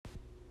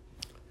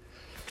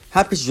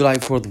Happy July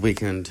 4th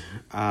weekend.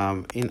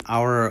 In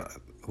our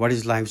What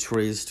is Life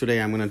Stories, today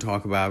I'm going to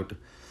talk about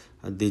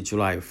the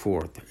July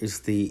 4th. It's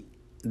the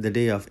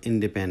day of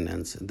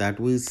independence that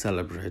we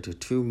celebrate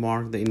to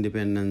mark the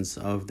independence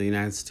of the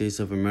United States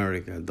of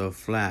America, the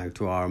flag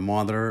to our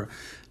mother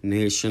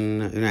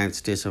nation, United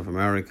States of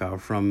America,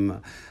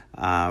 from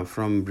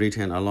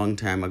Britain a long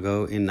time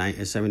ago in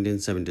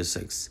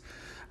 1776.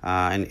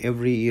 And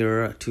every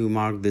year to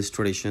mark this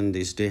tradition,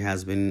 this day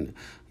has been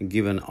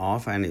given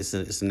off, and it's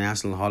a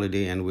national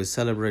holiday, and we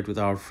celebrate with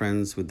our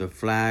friends with the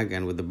flag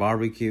and with the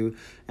barbecue,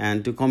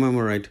 and to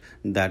commemorate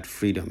that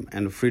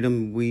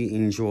freedom we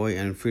enjoy,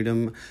 and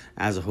freedom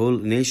as a whole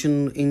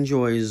nation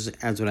enjoys,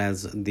 as well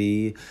as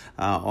the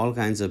all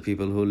kinds of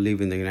people who live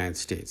in the United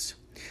States.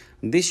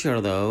 This year,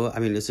 though,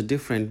 it's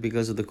different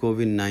because of the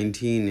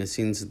COVID-19.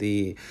 Since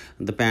the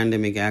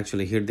pandemic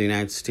actually hit the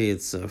United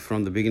States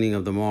from the beginning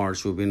of the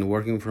March, we've been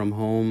working from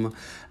home,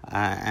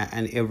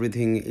 and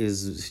everything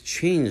is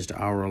changed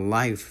our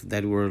life.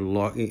 That we're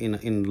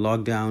in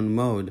lockdown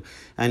mode,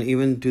 and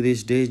even to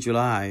this day,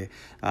 July.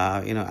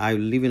 I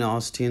live in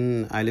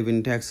Austin. I live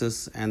in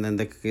Texas, and then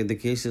the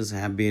cases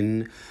have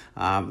been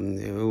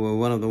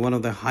one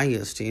of the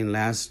highest in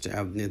last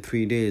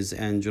 3 days.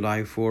 And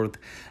July 4th,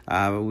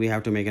 we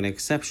have to make an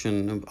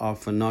exception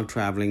of not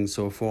traveling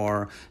so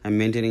far and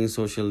maintaining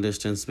social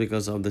distance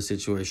because of the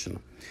situation.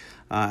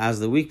 As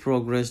the week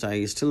progressed,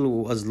 I still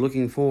was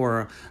looking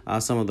for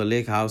some of the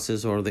lake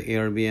houses or the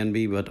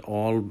Airbnb, but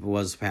all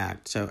was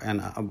packed. So,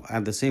 and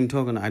at the same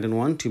token, I didn't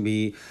want to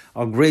be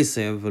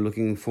aggressive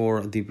looking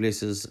for the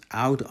places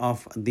out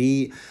of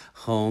the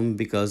home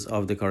because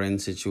of the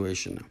current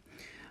situation.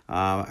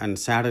 And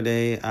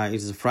Saturday, it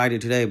is Friday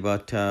today,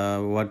 but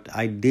what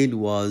I did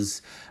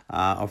was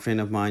a friend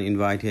of mine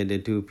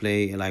invited to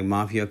play like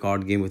mafia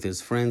card game with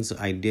his friends.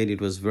 I did. It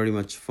was very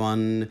much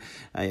fun.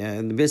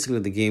 Basically,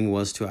 the game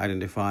was to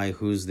identify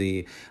who's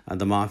the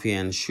mafia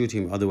and shoot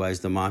him.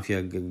 Otherwise, the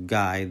mafia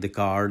guy, the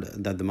card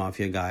that the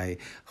mafia guy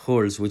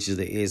holds, which is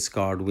the ace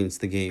card, wins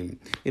the game.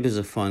 It was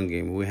a fun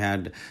game. We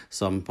had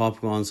some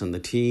popcorns and the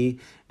tea,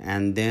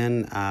 and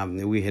then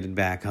we headed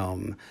back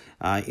home.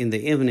 In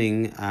the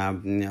evening,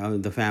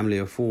 the family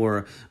of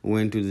four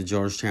went to the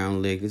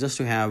Georgetown Lake just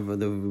to have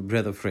the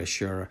breath of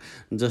fresh air,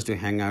 just to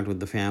hang out with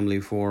the family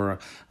for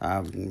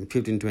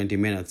 15-20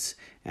 minutes.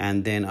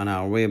 And then on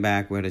our way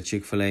back, we had a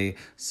Chick-fil-A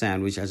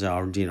sandwich as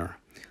our dinner.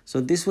 So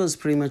this was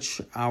pretty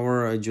much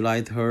our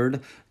July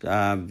 3rd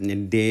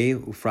day,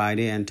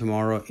 Friday, and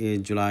tomorrow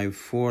is July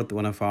 4th.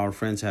 One of our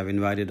friends have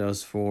invited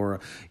us for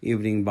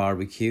evening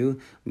barbecue.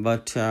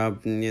 But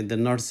the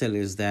nutshell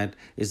is that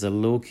it's a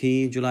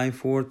low-key July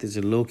 4th. It's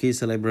a low-key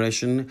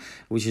celebration,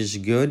 which is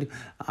good.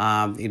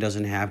 It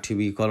doesn't have to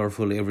be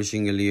colorful every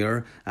single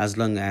year, as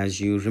long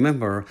as you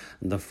remember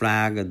the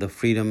flag, the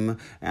freedom,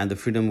 and the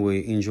freedom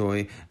we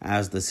enjoy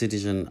as the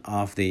citizen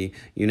of the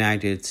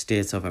United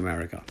States of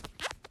America.